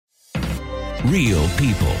Real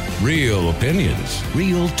people, real opinions,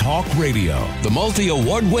 real talk radio. The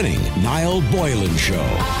multi-award-winning Niall Boylan Show.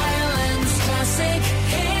 Ireland's classic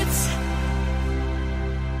hits.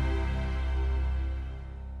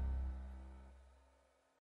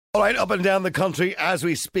 All right, up and down the country as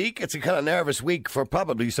we speak. It's a kind of nervous week for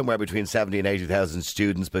probably somewhere between 70 and 80,000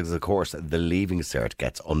 students because, of course, the Leaving Cert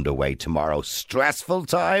gets underway tomorrow. Stressful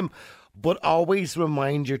time. But always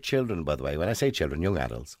remind your children, by the way, when I say children, young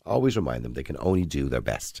adults, always remind them they can only do their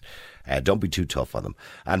best. Don't be too tough on them.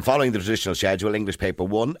 And following the traditional schedule, English Paper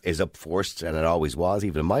 1 is up first, and it always was.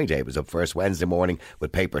 Even in my day, it was up first Wednesday morning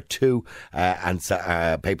with Paper 2,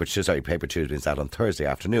 Paper 2 has been sat on Thursday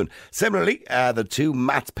afternoon. Similarly, the two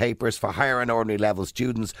maths papers for higher and ordinary level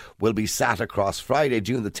students will be sat across Friday,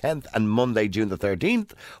 June the 10th and Monday, June the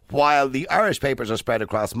 13th, while the Irish papers are spread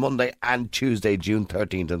across Monday and Tuesday, June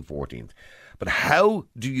 13th and 14th. But how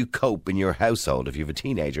do you cope in your household if you have a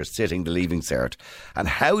teenager sitting the Leaving Cert? And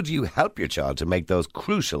how do you help your child to make those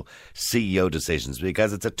crucial CEO decisions?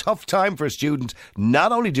 Because it's a tough time for a student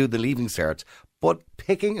not only do the Leaving Cert, but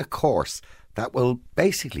picking a course that will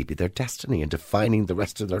basically be their destiny and defining the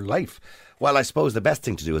rest of their life. Well, I suppose the best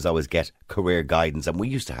thing to do is always get career guidance, and we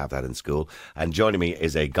used to have that in school. And joining me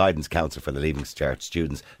is a guidance counsellor for the Leaving Cert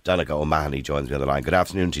students. Donncha O'Mahony joins me on the line. Good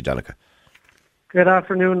afternoon to you, Donncha. Good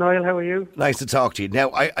afternoon, Niall. How are you? Nice to talk to you. Now,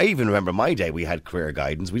 I even remember my day, we had career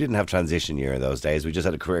guidance. We didn't have transition year in those days. We just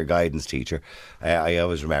had a career guidance teacher. I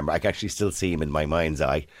always remember. I can actually still see him in my mind's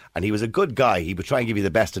eye. And he was a good guy. He would try and give you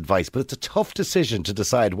the best advice. But it's a tough decision to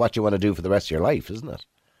decide what you want to do for the rest of your life, isn't it?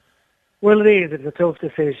 Well, it is. It's a tough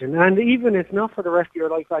decision. And even it's not for the rest of your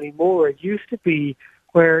life anymore. It used to be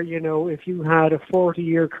where, you know, if you had a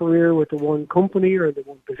 40-year career with the one company or the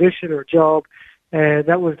one position or job,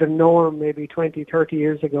 that was the norm maybe 20, 30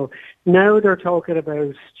 years ago. Now they're talking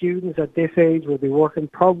about students at this age will be working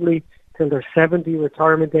probably till they're 70,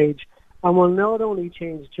 retirement age, and will not only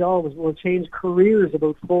change jobs, will change careers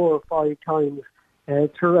about 4 or 5 times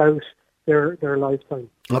throughout their lifetime.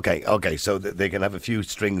 Okay, so they can have a few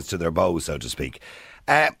strings to their bow, so to speak.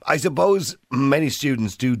 I suppose many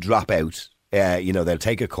students do drop out. They'll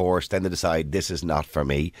take a course, then they decide this is not for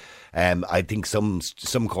me. I think some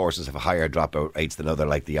courses have higher dropout rates than other,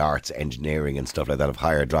 like the arts, engineering and stuff like that have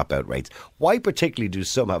higher dropout rates. Why particularly do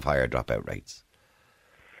some have higher dropout rates?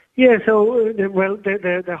 Yeah, so,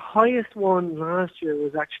 the highest one last year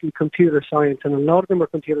was actually computer science, and a lot of them are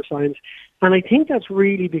computer science. And I think that's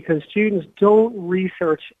really because students don't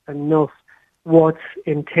research enough what's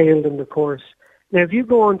entailed in the course. Now, if you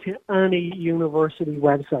go onto any university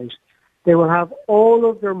website, they will have all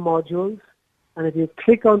of their modules, and if you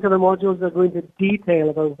click onto the modules, they're going into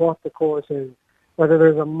detail about what the course is. Whether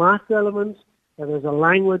there's a math element, whether there's a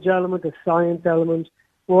language element, a science element,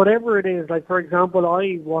 whatever it is. Like, for example,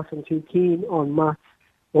 I wasn't too keen on maths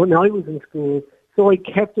when I was in school, so I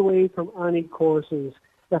kept away from any courses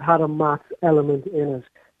that had a maths element in it.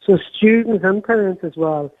 So students and parents as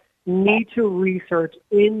well need to research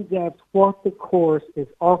in depth what the course is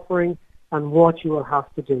offering and what you will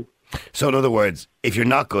have to do. So in other words, if you're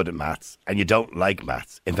not good at maths and you don't like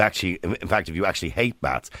maths, in fact, if you actually hate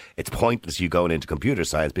maths, it's pointless you going into computer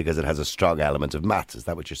science because it has a strong element of maths. Is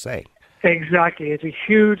that what you're saying? Exactly. It's a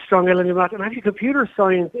huge, strong element of maths. And actually, computer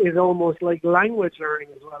science is almost like language learning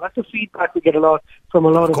as well. That's the feedback we get a lot from a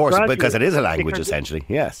lot of graduates. Of course, because it is a language, essentially,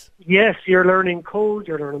 yes. Yes, you're learning code,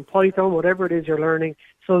 you're learning Python, whatever it is you're learning.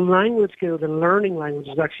 So language skills and learning language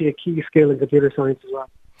is actually a key skill in computer science as well.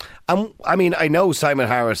 I mean, I know Simon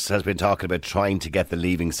Harris has been talking about trying to get the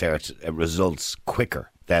Leaving Cert results quicker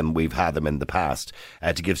than we've had them in the past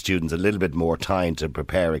to give students a little bit more time to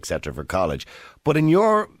prepare, etc., for college. But in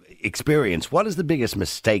your experience, what is the biggest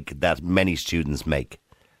mistake that many students make?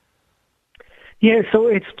 Yeah, so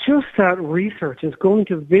it's just that research. It's going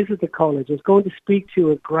to visit the college. It's going to speak to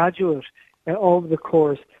a graduate of the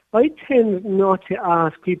course. I tend not to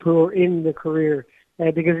ask people who are in the career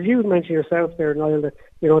because as you mentioned yourself there, Niall, that,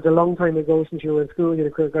 you know, it's a long time ago since you were in school, you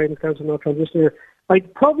had a career guidance counsellor, not transitioner.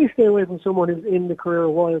 I'd probably stay away from someone who's in the career a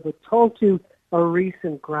while, but talk to a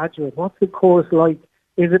recent graduate. What's the course like?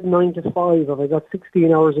 Is it 9 to 5? Have I got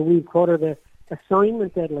 16 hours a week? What are the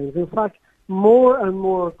assignment deadlines? In fact, more and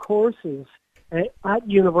more courses at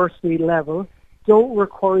university level don't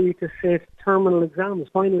require you to sit terminal exams,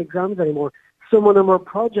 final exams anymore. Some of them are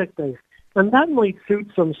project-based. And that might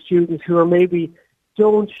suit some students who are maybe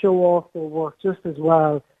don't show off their work just as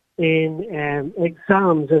well in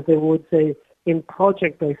exams as they would, say, in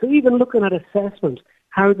project-based. So even looking at assessment,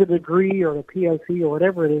 how the degree or the PLC or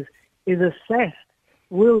whatever it is assessed.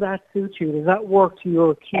 will that suit you? Does that work to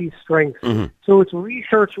your key strengths? So it's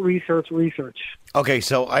research, research, research. Okay,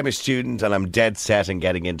 so I'm a student and I'm dead set in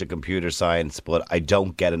getting into computer science, but I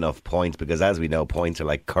don't get enough points because, as we know, points are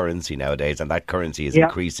like currency nowadays, and that currency is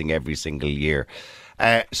increasing every single year.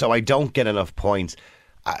 So I don't get enough points.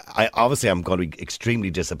 I obviously I'm going to be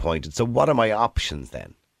extremely disappointed. So what are my options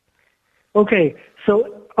then? Okay,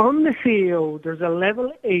 so on the CEO, there's a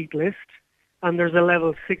level 8 list and there's a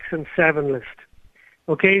level 6 and 7 list.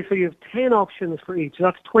 Okay, so you have 10 options for each.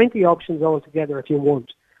 That's 20 options altogether if you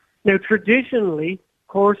want. Now, traditionally,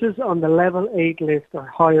 courses on the level 8 list are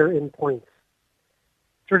higher in points.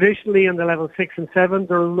 Traditionally, on the level 6 and 7,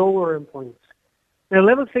 they're lower in points. Now,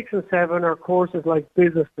 level 6 and 7 are courses like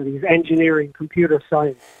business studies, engineering, computer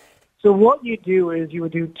science. So what you do is you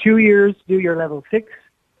would do 2 years, do your level 6,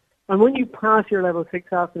 and when you pass your level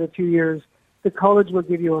 6 after the 2 years, the college will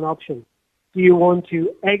give you an option. Do you want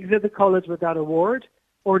to exit the college with that award,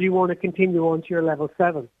 or do you want to continue on to your level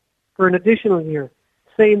 7 for an additional year?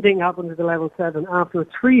 Same thing happens with the level 7. After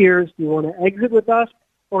 3 years, do you want to exit with that,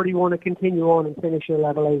 or do you want to continue on and finish your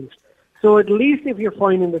level 8? So at least if you're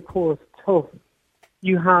finding the course tough,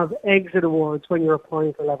 you have exit awards when you're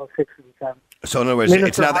applying for level 6 and 7. So in other words,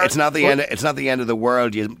 it's not the end of the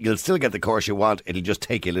world. You'll still get the course you want. It'll just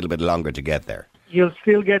take you a little bit longer to get there. You'll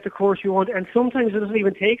still get the course you want, and sometimes it doesn't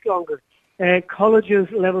even take longer. Colleges,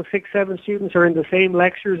 level 6, 7 students are in the same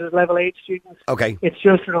lectures as level 8 students. Okay. It's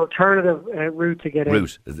just an alternative route to get in.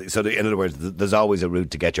 So in other words, there's always a route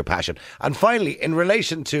to get your passion. And finally, in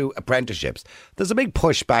relation to apprenticeships, there's a big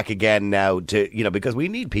push back again now to, because we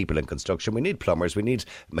need people in construction, we need plumbers, we need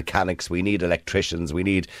mechanics, we need electricians, we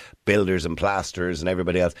need builders and plasterers and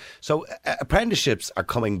everybody else. So apprenticeships are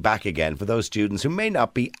coming back again for those students who may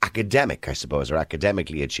not be academic, I suppose, or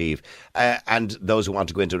academically achieve, and those who want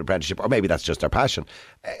to go into an apprenticeship, or maybe that's just their passion.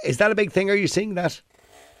 Is that a big thing? Are you seeing that?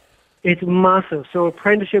 It's massive. So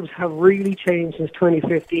apprenticeships have really changed since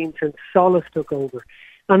 2015, since Solace took over.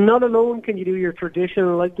 And not alone can you do your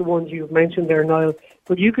traditional, like the ones you've mentioned there, Niall,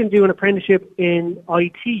 but you can do an apprenticeship in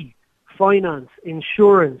IT, finance,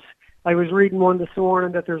 insurance. I was reading one this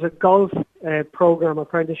morning that there's a golf program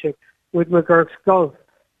apprenticeship with McGurk's Golf.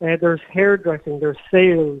 There's hairdressing, there's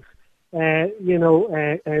sales,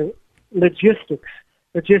 logistics.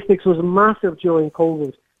 Logistics was massive during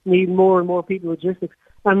COVID. Need more and more people in logistics.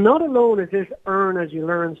 And not alone is this earn as you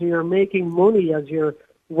learn, so you're making money as you're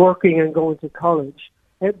working and going to college.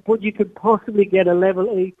 But you could possibly get a level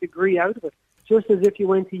 8 degree out of it, just as if you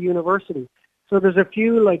went to university. So there's a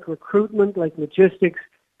few like recruitment, like logistics,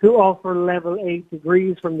 who offer level 8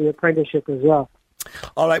 degrees from the apprenticeship as well.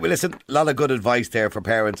 All right, well listen, a lot of good advice there for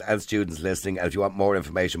parents and students listening. And if you want more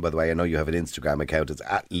information, by the way, I know you have an Instagram account. It's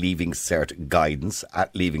at Leaving Cert Guidance.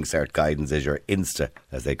 At Leaving Cert Guidance is your Insta.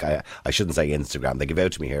 As I shouldn't say Instagram. They give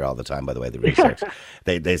out to me here all the time, by the way, the research.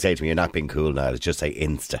 they say to me, you're not being cool now, just say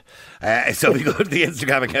Insta. So we go to the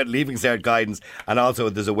Instagram account, Leaving Cert Guidance, and also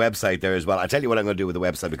there's a website there as well. I'll tell you what I'm going to do with the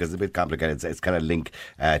website because it's a bit complicated. It's kind of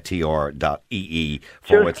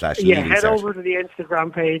linktr.ee/Leaving head Cert. over to the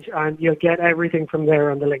Instagram page and you'll get everything from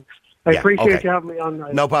there on the links. I appreciate you having me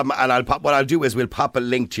on. No problem. And what I'll do is we'll pop a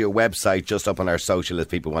link to your website just up on our social if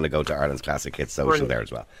people want to go to Ireland's Classic Hits social there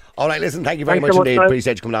as well. All right, listen, thank you very much indeed.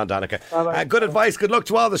 Appreciate you coming on, Donica. Good advice. Good luck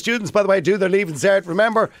to all the students, by the way. Do their Leaving Cert.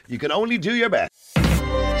 Remember, you can only do your best.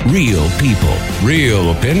 Real people,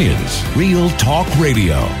 real opinions, real talk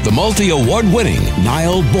radio. The multi-award winning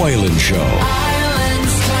Niall Boylan Show.